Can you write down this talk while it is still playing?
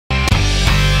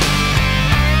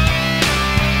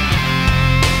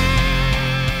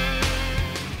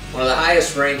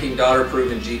highest ranking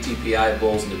daughter-proven GTPI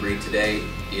bulls in the breed today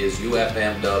is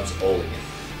UFM Dub's Olegant.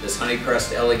 This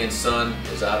Honeycrest elegant son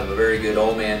is out of a very good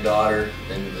O-man daughter,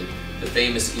 then the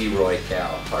famous Eroy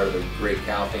cow, part of the great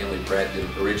cow family bred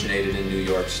that originated in New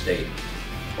York State.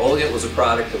 Olegant was a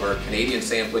product of our Canadian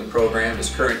sampling program.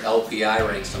 His current LPI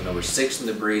ranks him number 6 in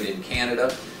the breed in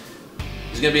Canada.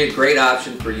 He's going to be a great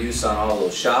option for use on all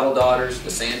those Shottle daughters,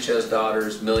 the Sanchez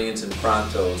daughters, Millions, and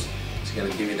Prontos. He's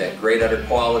going to give you that great udder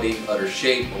quality, udder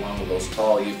shape, along with those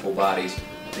tall, youthful bodies.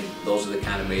 I think those are the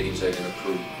kind of matings that are going to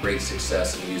prove great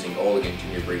success in using Olegant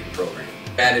in your breeding program.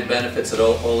 Added benefits that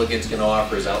Olegant's going to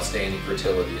offer is outstanding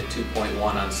fertility. At 2.1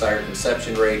 on sire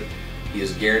conception rate, he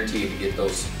is guaranteed to get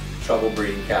those trouble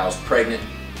breeding cows pregnant,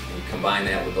 and you combine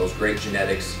that with those great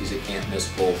genetics, he's a can't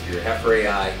miss bull for your heifer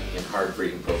AI and hard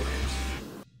breeding programs.